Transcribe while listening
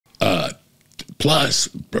Plus,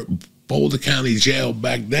 Boulder County Jail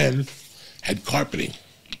back then had carpeting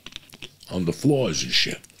on the floors and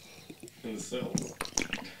shit. In the cells.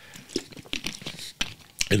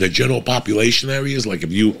 In the general population areas, like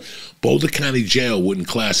if you, Boulder County Jail wouldn't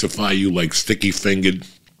classify you like sticky-fingered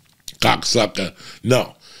cocksucker.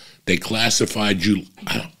 No, they classified you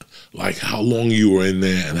like how long you were in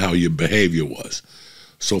there and how your behavior was.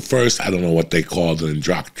 So first, I don't know what they called it,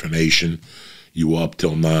 indoctrination. You were up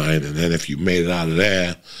till 9, and then if you made it out of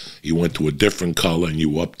there, you went to a different color and you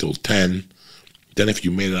were up till 10. Then if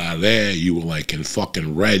you made it out of there, you were like in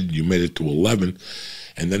fucking red, you made it to 11.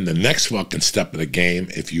 And then the next fucking step of the game,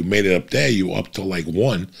 if you made it up there, you were up to like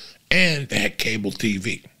 1, and they had cable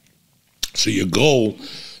TV. So your goal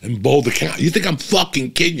in Boulder County, you think I'm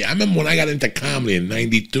fucking kidding you? I remember when I got into comedy in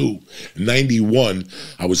 92, 91,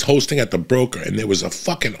 I was hosting at the Broker, and there was a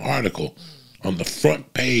fucking article on the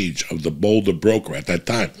front page of the Boulder Broker at that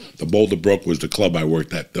time. The Boulder Broker was the club I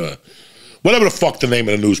worked at, whatever the fuck the name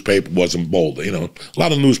of the newspaper was in Boulder, you know, a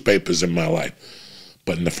lot of newspapers in my life.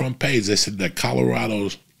 But in the front page, they said that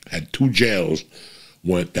Colorado's had 2 jails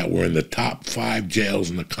that were in the top 5 jails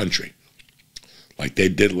in the country. Like they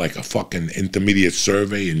did like a fucking intermediate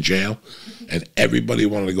survey in jail, and everybody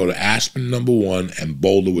wanted to go to Aspen #1 and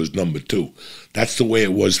Boulder was #2. That's the way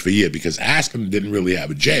it was for years, because Aspen didn't really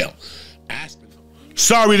have a jail.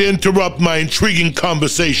 Sorry to interrupt my intriguing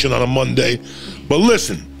conversation on a Monday, but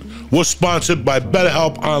listen, we're sponsored by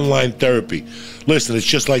BetterHelp Online Therapy. Listen, it's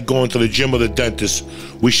just like going to the gym or the dentist.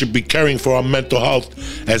 We should be caring for our mental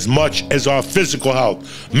health as much as our physical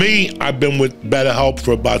health. Me, I've been with BetterHelp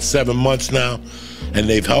for about 7 months now, and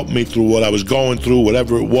they've helped me through what I was going through,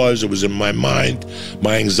 whatever it was in my mind.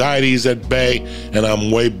 My anxiety is at bay, and I'm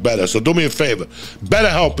way better. So do me a favor.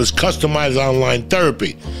 BetterHelp is customized online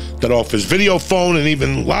therapy that offers video, phone, and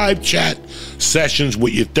even live chat sessions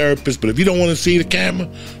with your therapist. But if you don't want to see the camera,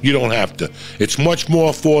 you don't have to. It's much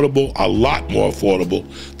more affordable, a lot more affordable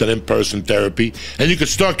than in-person therapy. And you can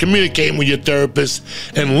start communicating with your therapist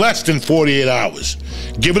in less than 48 hours.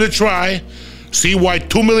 Give it a try. See why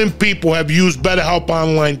 2 million people have used BetterHelp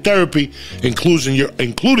Online Therapy, including your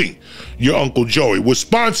Uncle Joey. We're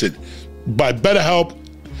sponsored by BetterHelp,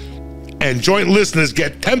 and joint listeners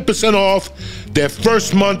get 10% off their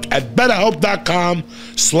first month at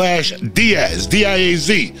BetterHelp.com/Diaz,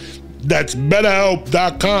 D-I-A-Z. That's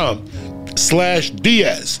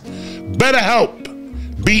BetterHelp.com/Diaz. BetterHelp,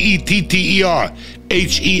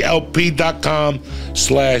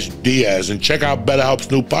 BetterHelp.com/Diaz. And check out BetterHelp's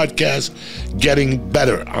new podcast, Getting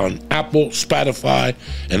Better, on Apple, Spotify,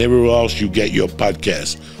 and everywhere else you get your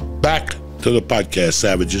podcasts. Back to the podcast,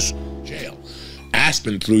 savages. Jail.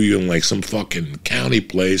 Aspen threw you in like some fucking county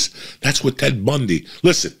place. That's what Ted Bundy.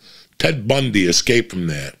 Listen, Ted Bundy escaped from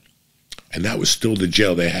there, and that was still the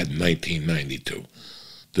jail they had in 1992.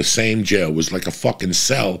 The same jail was like a fucking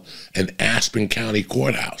cell in Aspen County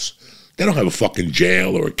Courthouse. They don't have a fucking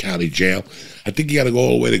jail or a county jail. I think you got to go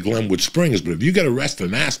all the way to Glenwood Springs. But if you get arrested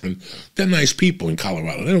in Aspen, they're nice people in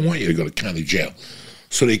Colorado. They don't want you to go to county jail.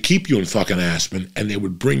 So they keep you in fucking Aspen, and they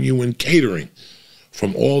would bring you in catering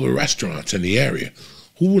from all the restaurants in the area.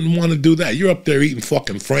 Who wouldn't want to do that? You're up there eating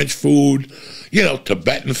fucking French food, you know,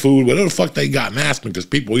 Tibetan food, whatever the fuck they got in Aspen, because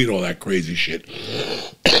people eat all that crazy shit.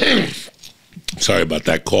 Sorry about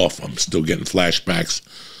that cough. I'm still getting flashbacks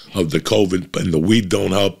of the COVID, and the weed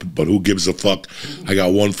don't help, but who gives a fuck? I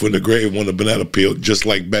got one foot in the grave, one in the banana peel, just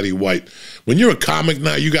like Betty White. When you're a comic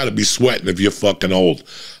now, you got to be sweating if you're fucking old.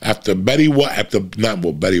 After Betty White,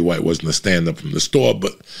 Betty White wasn't a stand-up from the store,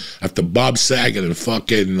 but after Bob Saget and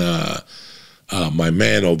fucking my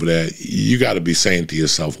man over there, you got to be saying to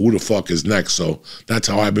yourself, who the fuck is next? So that's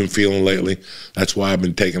how I've been feeling lately. That's why I've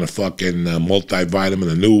been taking a fucking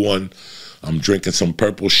multivitamin, a new one. I'm drinking some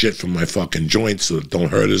purple shit from my fucking joints so it don't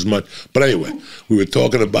hurt as much. But anyway, we were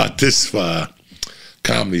talking about this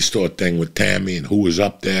comedy store thing with Tammy and who was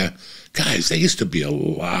up there. Guys, there used to be a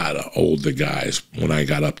lot of older guys when I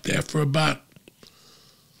got up there. For about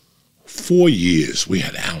 4 years, we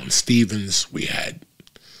had Alan Stevens.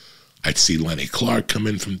 I'd see Lenny Clark come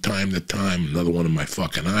in from time to time, another one of my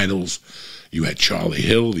fucking idols. You had Charlie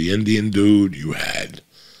Hill, the Indian dude. You had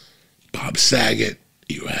Bob Saget.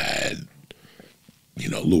 You had, you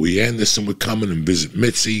know, Louis Anderson would come in and visit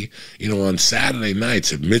Mitzi. You know, on Saturday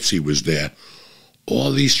nights, if Mitzi was there,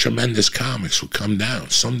 all these tremendous comics would come down.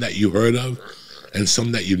 Some that you heard of and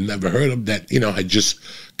some that you've never heard of that, you know,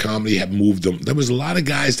 comedy had moved them. There was a lot of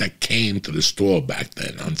guys that came to the store back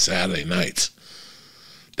then on Saturday nights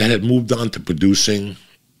that had moved on to producing,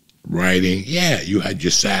 writing. Yeah, you had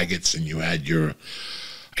your Sagets and you had your,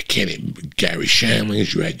 Gary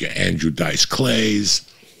Shandlings, you had your Andrew Dice Clays.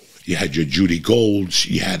 You had your Judy Golds.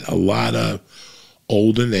 You had a lot of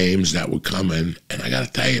older names that would come in. And I got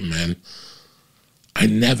to tell you, man, I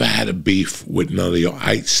never had a beef with none of you.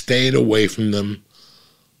 I stayed away from them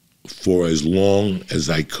for as long as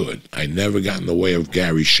I could. I never got in the way of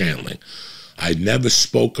Gary Shandling. I never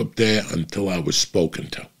spoke up there until I was spoken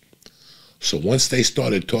to. So once they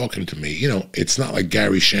started talking to me, you know, it's not like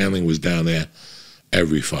Gary Shandling was down there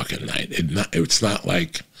every fucking night. It's not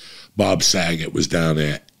like Bob Saget was down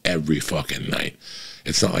there every fucking night.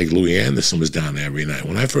 It's not like Louis Anderson was down there every night.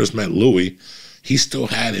 When I first met Louis, he still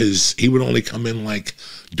had his, he would only come in like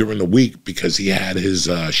during the week because he had his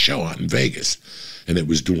show out in Vegas and it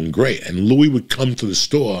was doing great. And Louis would come to the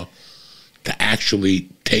store to actually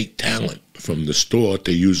take talent from the store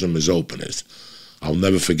to use them as openers. I'll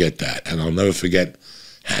never forget that. And I'll never forget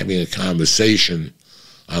having a conversation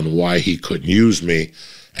on why he couldn't use me.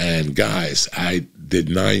 And guys, I did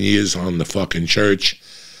 9 years on the fucking church.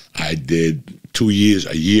 I did 2 years,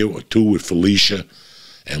 a year or two with Felicia,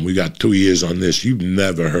 and we got 2 years on this. You've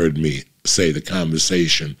never heard me say the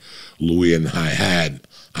conversation Louis and I had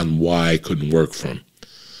on why I couldn't work for him.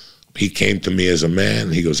 He came to me as a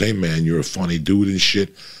man. He goes, hey, man, you're a funny dude and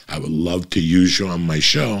shit. I would love to use you on my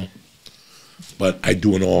show, but I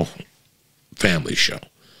do an all-family show.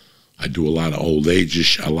 I do a lot of old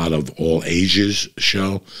ages, a lot of all ages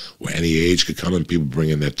show where any age could come and people bring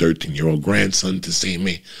in their 13-year-old grandson to see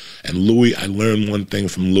me. And Louis, I learned one thing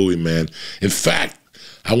from Louis, man. In fact,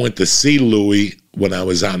 I went to see Louis when I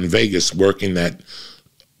was out in Vegas working that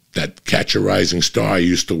Catch a Rising Star. I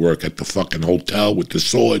used to work at the fucking hotel with the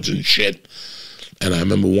swords and shit. And I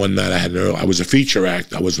remember one night I was a feature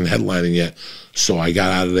act. I wasn't headlining yet. So I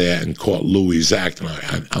got out of there and caught Louis' act.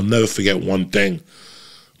 And I'll never forget one thing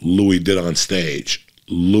Louis did on stage.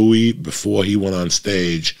 Louis, before he went on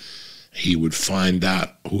stage, he would find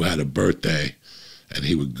out who had a birthday, and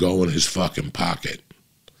he would go in his fucking pocket.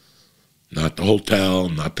 Not the hotel,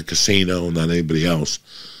 not the casino, not anybody else.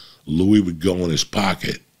 Louis would go in his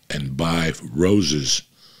pocket and buy roses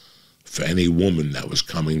for any woman that was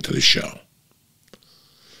coming to the show.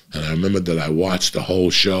 And I remember that I watched the whole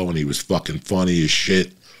show, and he was fucking funny as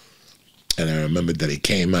shit. And I remember that he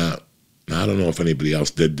came out. Now, I don't know if anybody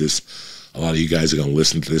else did this. A lot of you guys are going to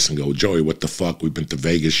listen to this and go, Joey, what the fuck? We've been to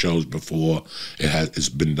Vegas shows before. It's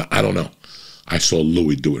been, I don't know. I saw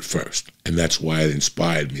Louis do it first. And that's why it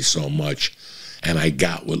inspired me so much. And I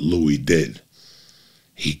got what Louis did.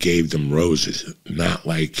 He gave them roses. Not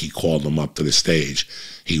like he called them up to the stage.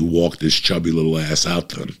 He walked his chubby little ass out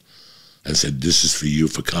to them and said, this is for you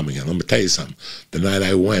for coming. And let me tell you something. The night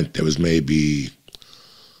I went, there was maybe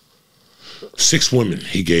 6 women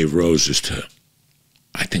he gave roses to.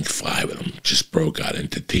 I think 5 of them just broke out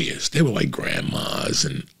into tears. They were like grandmas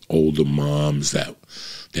and older moms that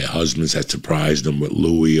their husbands had surprised them with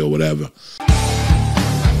Louis or whatever.